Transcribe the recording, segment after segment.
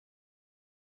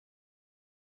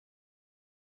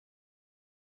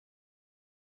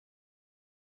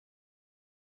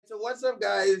So what's up,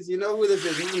 guys? You know who this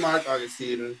is. This is Marc,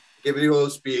 Augustine. Give you the whole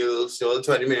spiel. Sold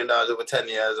 $20 million over 10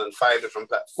 years on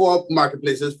 4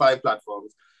 marketplaces, 5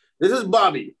 platforms. This is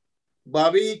Bobby.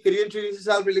 Bobby, could you introduce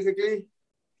yourself really quickly?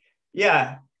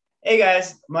 Yeah. Hey,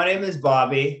 guys. My name is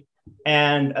Bobby,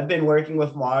 and I've been working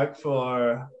with Marc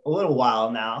for a little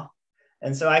while now.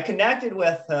 And so I connected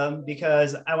with him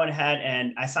because I went ahead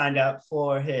and I signed up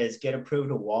for his Get Approved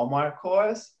to Walmart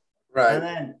course. Right. And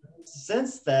then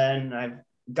since then, I've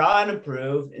gotten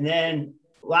approved. And then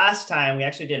last time we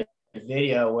actually did a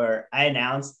video where I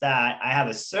announced that I have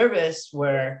a service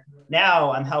where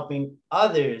now I'm helping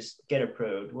others get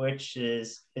approved, which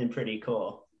has been pretty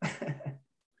cool.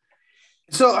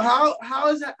 So how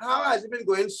has it been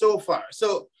going so far?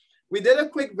 So we did a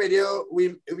quick video.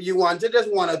 You wanted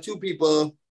just 1 or 2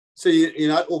 people, so you're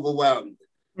not overwhelmed.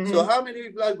 Mm-hmm. So how many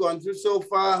people have gone through so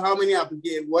far? How many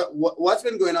applications? What's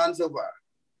been going on so far?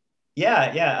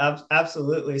 Yeah,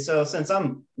 absolutely. So since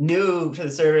I'm new to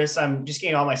the service, I'm just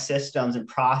getting all my systems and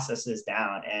processes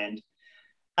down. And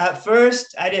at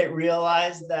first, I didn't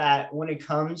realize that when it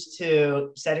comes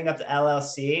to setting up the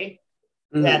LLC,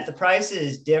 that the price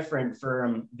is different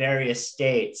from various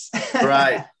states.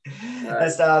 Right. And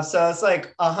stuff. So it's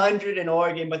like 100 in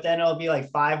Oregon, but then it'll be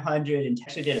like 500. And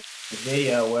actually did a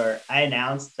video where I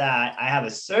announced that I have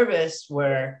a service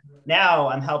where now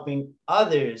I'm helping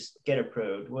others get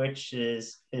approved, which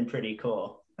has been pretty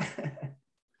cool.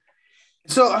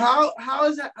 So how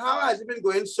has it been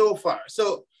going so far?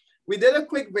 So we did a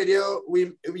quick video.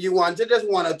 You wanted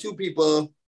just 1 or 2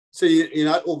 people, so you're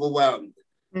not overwhelmed.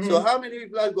 Mm-hmm. So how many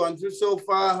people have gone through so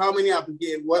far? How many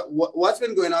applications? What's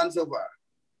been going on so far?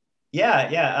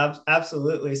 Yeah,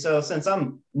 absolutely. So since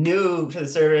I'm new to the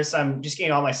service, I'm just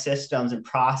getting all my systems and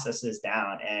processes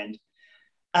down. And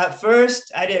at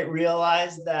first, I didn't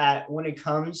realize that when it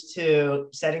comes to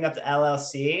setting up the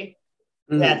LLC,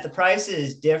 that the price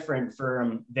is different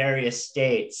from various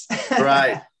states.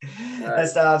 Right. And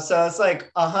stuff. So it's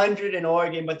like 100 in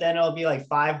Oregon, but then it'll be like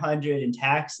 500 in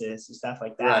Texas and stuff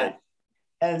like that. Right.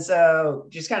 And so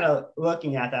just kind of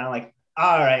looking at that, I'm like,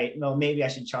 all right, well, maybe I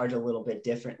should charge a little bit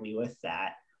differently with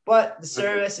that. But the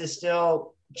service is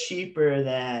still cheaper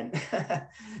than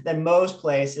than most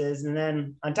places. And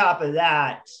then on top of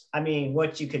that, I mean,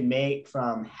 what you could make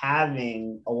from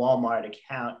having a Walmart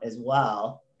account as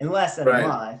well in less than a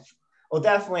month will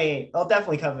definitely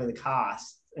cover the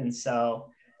cost. And so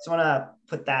just want to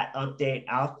put that update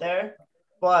out there.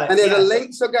 But, and there's a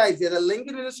link. So guys, there's a link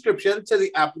in the description to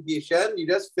the application. You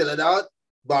just fill it out.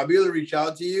 Bobby will reach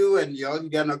out to you and you'll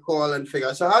get on a call and figure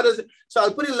out. So how does it? So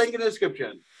I'll put a link in the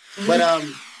description. But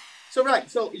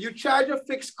so you charge a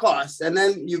fixed cost and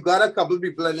then you got a couple of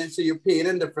people and then so you're paying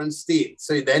in different states.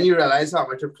 So then you realize how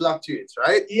much it fluctuates,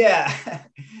 right? Yeah.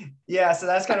 Yeah. So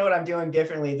that's kind of what I'm doing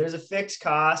differently. There's a fixed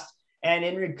cost. And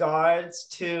in regards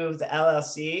to the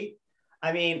LLC,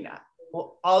 I mean,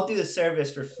 well, I'll do the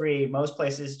service for free. Most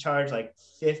places charge like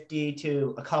 50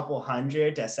 to a couple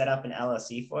hundred to set up an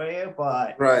LLC for you,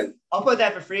 but I'll put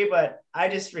that for free. But I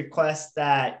just request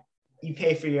that you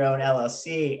pay for your own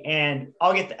LLC and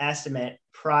I'll get the estimate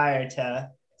prior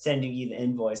to sending you the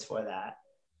invoice for that.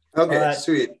 Okay,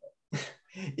 sweet.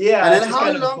 Yeah. And then how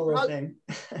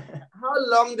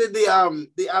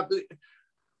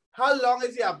long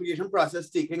is the application process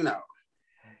taking now?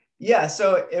 Yeah,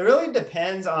 so it really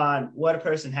depends on what a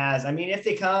person has. I mean, if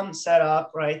they come set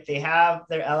up, right, they have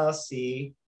their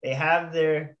LLC, they have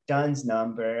their DUNS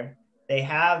number, they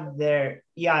have their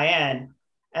EIN,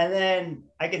 and then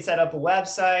I could set up a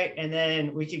website and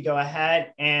then we could go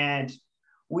ahead and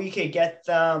we could get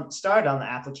them started on the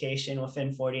application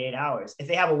within 48 hours. If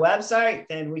they have a website,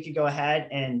 then we could go ahead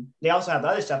and they also have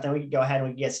other stuff, then we could go ahead and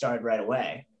we could get started right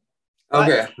away.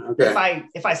 Okay.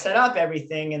 If I set up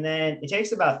everything and then it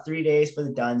takes about 3 days for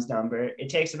the DUNS number, it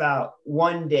takes about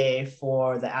 1 day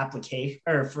for the application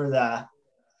or for the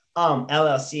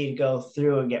LLC to go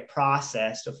through and get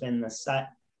processed within the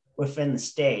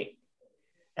state.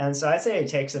 And so I'd say it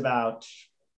takes about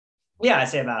 4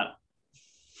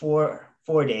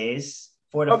 days,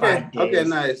 4 to 5 days. Okay,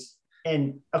 nice.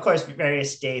 And of course,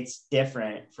 various states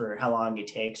different for how long it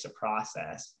takes to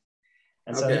process.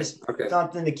 And so just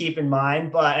something to keep in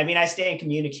mind. But I mean, I stay in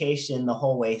communication the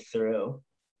whole way through.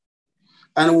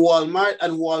 And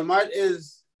Walmart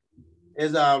is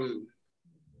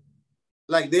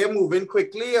like they're moving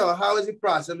quickly, or how is the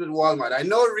process with Walmart? I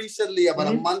know recently, about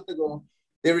a month ago,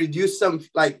 they reduced some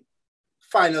like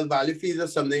final value fees or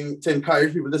something to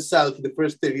encourage people to sell for the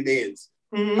first 30 days.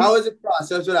 How is the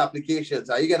process with applications?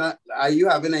 Are you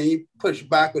having any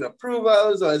pushback with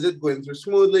approvals, or is it going through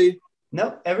smoothly?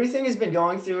 Nope, everything has been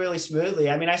going through really smoothly.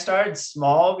 I mean, I started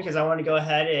small because I wanted to go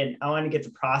ahead and I wanted to get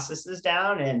the processes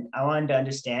down and I wanted to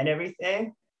understand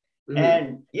everything. Mm-hmm.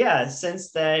 And yeah,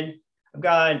 since then, I've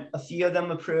got a few of them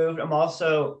approved. I'm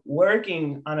also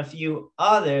working on a few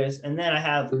others. And then I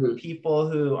have Mm-hmm. people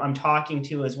who I'm talking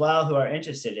to as well who are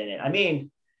interested in it. I mean,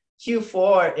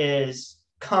 Q4 is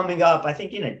coming up, I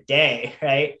think, in a day,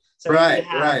 right? So Right,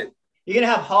 right. you're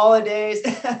gonna have holidays.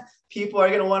 People are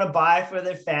gonna want to buy for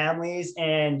their families,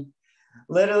 and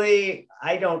literally,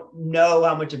 I don't know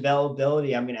how much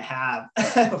availability I'm gonna have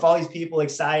with all these people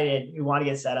excited who want to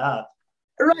get set up.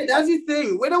 Right, that's the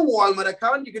thing. With a Walmart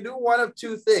account, you can do one of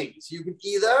two things. You can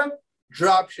either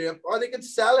drop ship or they can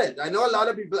sell it. I know a lot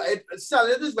of people,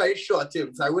 selling it is very short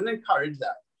term, so I wouldn't encourage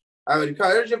that. I would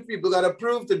encourage if people got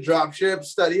approved to drop ship,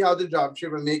 study how to drop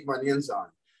ship and make money and so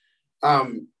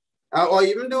on. Or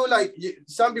even do like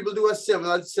some people do a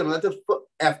similar to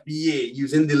FBA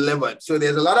using delivered. So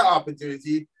there's a lot of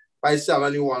opportunity by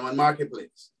selling in Walmart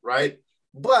marketplace, right?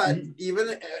 But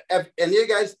even if any of you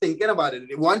guys thinking about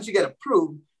it, once you get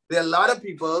approved, there are a lot of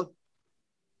people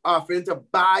offering to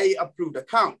buy approved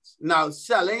accounts. Now,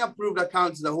 selling approved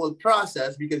accounts is the whole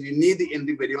process because you need the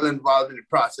individual involved in the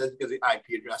process because of the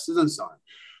IP addresses and so on.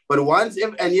 But once,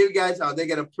 if any of you guys out there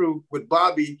get approved with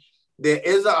Bobby, there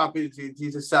is an opportunity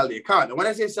to sell the account. And when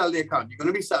I say sell the account, you're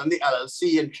going to be selling the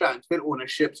LLC and transfer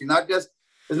ownership. So you're not just,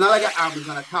 it's not like an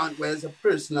Amazon account where it's a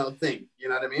personal thing. You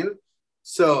know what I mean?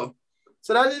 So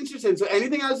that's interesting. So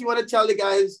anything else you want to tell the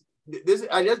guys? This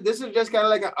is just kind of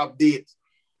like an update.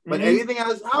 But anything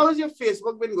else? How has your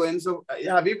Facebook been going? So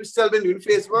have you still been doing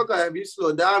Facebook or have you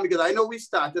slowed down? Because I know we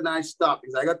started and I stopped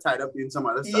because I got tied up doing some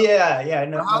other stuff. Yeah,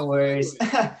 no worries.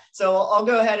 So I'll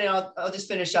go ahead and I'll just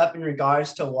finish up in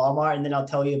regards to Walmart and then I'll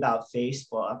tell you about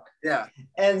Facebook. Yeah.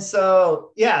 And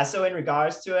so in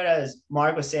regards to it, as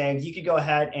Mark was saying, you could go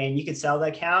ahead and you could sell the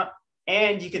account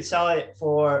and you could sell it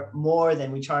for more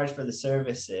than we charge for the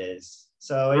services.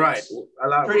 So it's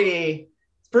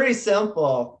pretty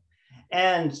simple.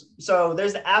 And so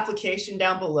there's the application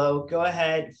down below. Go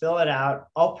ahead, fill it out.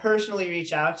 I'll personally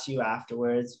reach out to you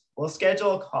afterwards. We'll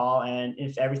schedule a call, and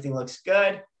if everything looks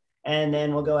good, and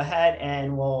then we'll go ahead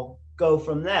and we'll go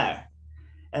from there.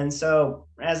 And so,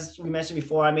 as we mentioned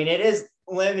before, I mean, it is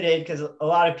limited because a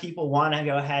lot of people want to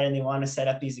go ahead and they want to set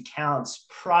up these accounts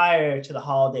prior to the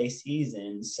holiday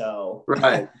season. So,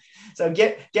 so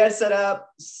get set up,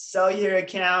 sell your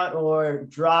account, or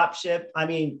drop ship. I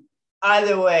mean,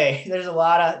 either way, there's a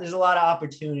lot of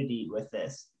opportunity with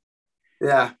this.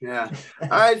 Yeah. All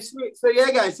right. So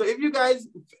yeah, guys. So if you guys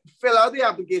fill out the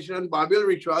application, Bobby will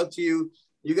reach out to you.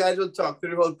 You guys will talk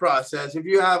through the whole process. If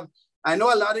you have, I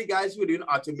know a lot of guys who are doing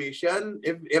automation.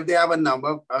 If they have a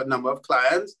number of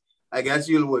clients, I guess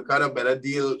you'll work out a better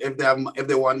deal if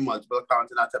they want multiple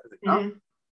accounts and that type of thing.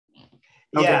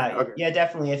 No? Yeah,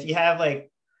 definitely. If you have like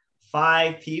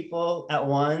 5 people at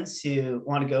once who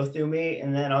want to go through me,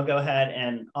 and then I'll go ahead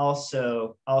and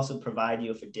also provide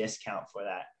you with a discount for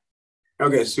that.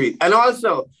 Okay, sweet. And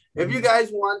also, if you guys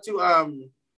want to,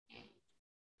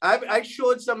 I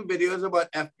showed some videos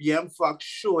about FBM Fox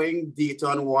showing data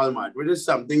on Walmart, which is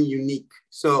something unique.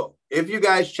 So if you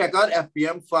guys check out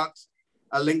FBM Fox,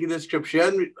 I'll link in the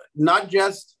description, not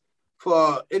just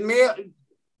for, it may,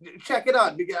 check it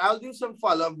out because I'll do some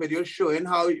follow-up videos showing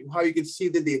how you can see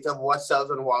the data of what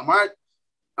sells on Walmart.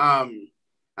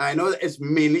 I know that it's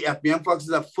mainly FBM Fox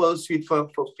is a full suite for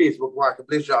Facebook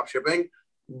Marketplace dropshipping.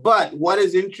 But what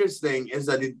is interesting is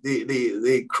that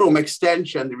the Chrome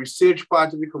extension, the research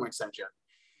part of the Chrome extension,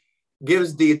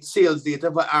 gives the sales data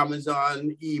for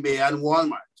Amazon, eBay, and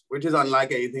Walmart, which is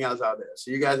unlike anything else out there. So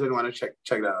you guys would want to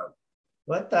check that out.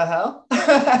 What the hell?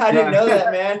 I didn't know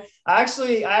that, man. I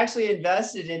actually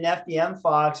invested in FBM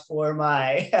Fox for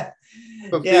my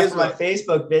for my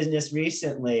Facebook business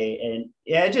recently, and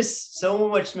yeah, just so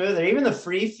much smoother. Even the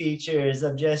free features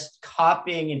of just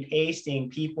copying and pasting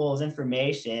people's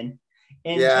information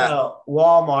into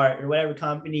Walmart or whatever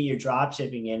company you're drop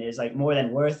shipping in is like more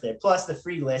than worth it. Plus the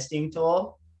free listing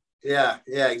tool. Yeah,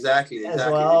 exactly.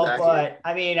 But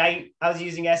I mean, I was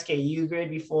using SKU Grid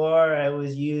before. I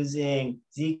was using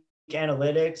Zeek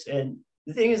Analytics, and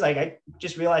the thing is, like, I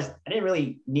just realized I didn't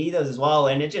really need those as well,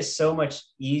 and it's just so much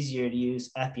easier to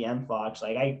use FBM Fox.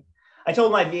 Like, I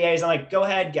told my VAs, I'm like, go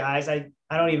ahead, guys. I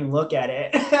don't even look at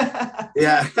it.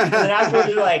 Yeah. And then afterwards,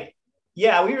 they're like,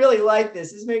 yeah, we really like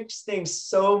this. This makes things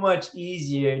so much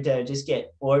easier to just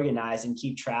get organized and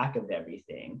keep track of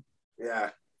everything. Yeah.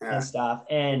 And stuff.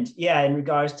 And yeah, in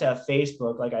regards to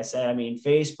Facebook, like I said, I mean,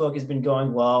 Facebook has been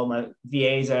going well. My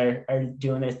VAs are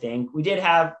doing their thing. We did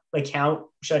have the account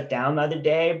shut down the other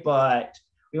day, but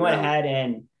we went ahead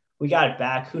and we got it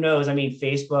back. Who knows? I mean,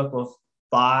 Facebook with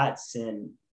bots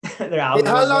and their Yeah, how long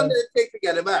algorithm. did it take to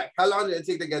get it back? How long did it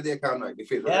take to get the account back? The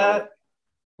Facebook Yeah, account?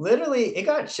 literally, it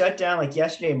got shut down like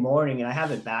yesterday morning, and I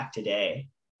have it back today.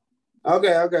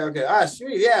 Okay. Ah,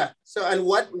 sweet. Yeah. So, and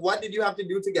what did you have to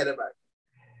do to get it back?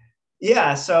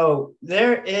 Yeah, so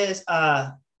there is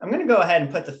I'm going to go ahead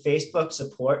and put the Facebook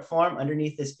support form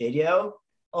underneath this video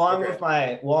along with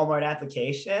my Walmart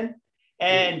application.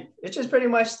 And it's just pretty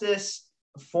much this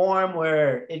form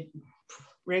where it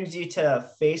brings you to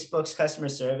Facebook's customer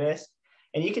service.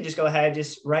 And you can just go ahead,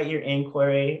 just write your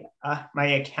inquiry. My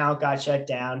account got shut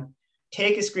down.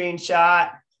 Take a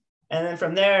screenshot. And then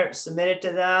from there, submit it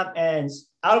to them. And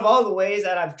out of all the ways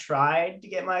that I've tried to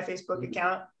get my Facebook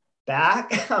account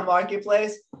back on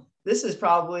Marketplace, this is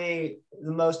probably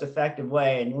the most effective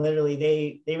way. And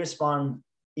literally they respond.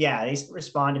 Yeah, they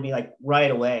respond to me like right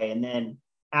away. And then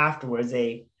afterwards,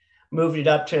 they moved it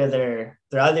up to their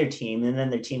other team. And then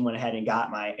their team went ahead and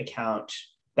got my account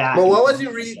back. But what was the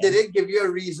reason? Did it give you a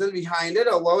reason behind it?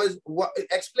 Or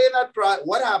explain that,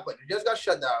 what happened? It just got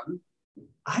shut down.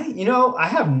 I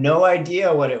have no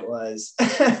idea what it was.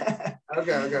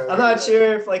 Okay. I'm not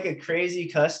sure if like a crazy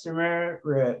customer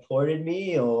reported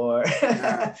me or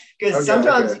because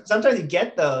sometimes you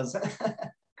get those.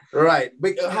 Right.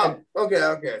 But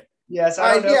okay. Yes.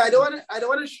 I don't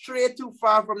want to stray too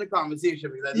far from the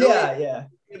conversation because I know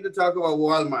we have to talk about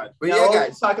Walmart. But we'll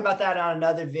guys, talk about that on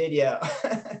another video.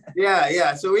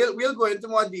 yeah. So we'll go into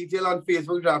more detail on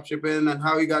Facebook dropshipping and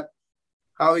how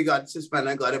we got suspended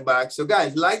and got it back. So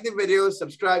guys, like the video,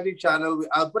 subscribe to the channel.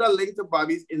 I'll put a link to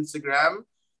Bobby's Instagram,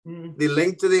 the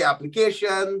link to the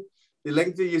application, the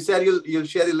link to, you said you'll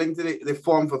share the link to the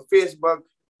form for Facebook.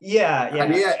 Yeah.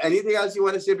 And anything else you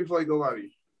want to say before we go,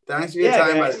 Bobby? Thanks for your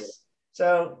time, by the way.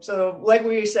 So like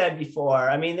we said before,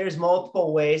 I mean, there's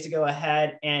multiple ways to go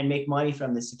ahead and make money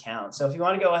from this account. So if you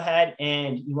want to go ahead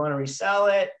and you want to resell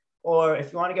it, or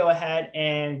if you want to go ahead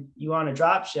and you want to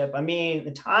drop ship, I mean,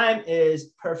 the time is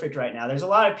perfect right now. There's a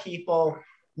lot of people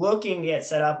looking to get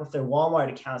set up with their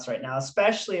Walmart accounts right now,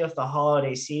 especially with the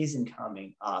holiday season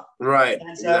coming up. Right.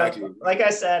 And so, exactly. Like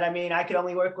I said, I mean, I could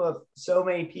only work with so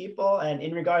many people. And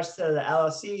in regards to the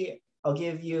LLC, I'll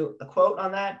give you a quote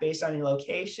on that based on your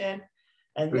location.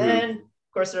 And then,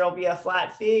 of course, there'll be a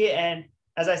flat fee. And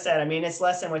as I said, I mean, it's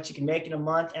less than what you can make in a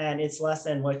month, and it's less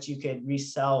than what you could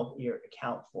resell your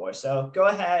account for. So go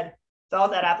ahead, fill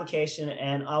out that application,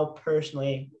 and I'll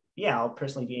personally be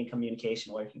in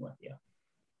communication working with you.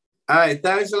 All right.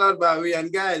 Thanks a lot, Bobby.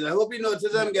 And guys, I hope you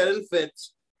notice I'm getting fit.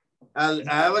 I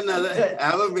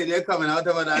have a video coming out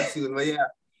about that soon. But yeah,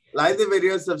 like the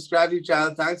video, subscribe to the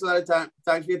channel. Thanks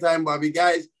for your time, Bobby.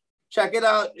 Guys, check it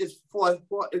out. It's fourth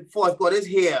quarter is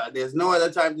here. There's no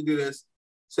other time to do this.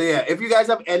 So yeah, if you guys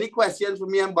have any questions for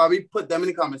me and Bobby, put them in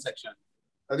the comment section.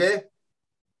 Okay?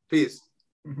 Peace.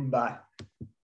 Bye.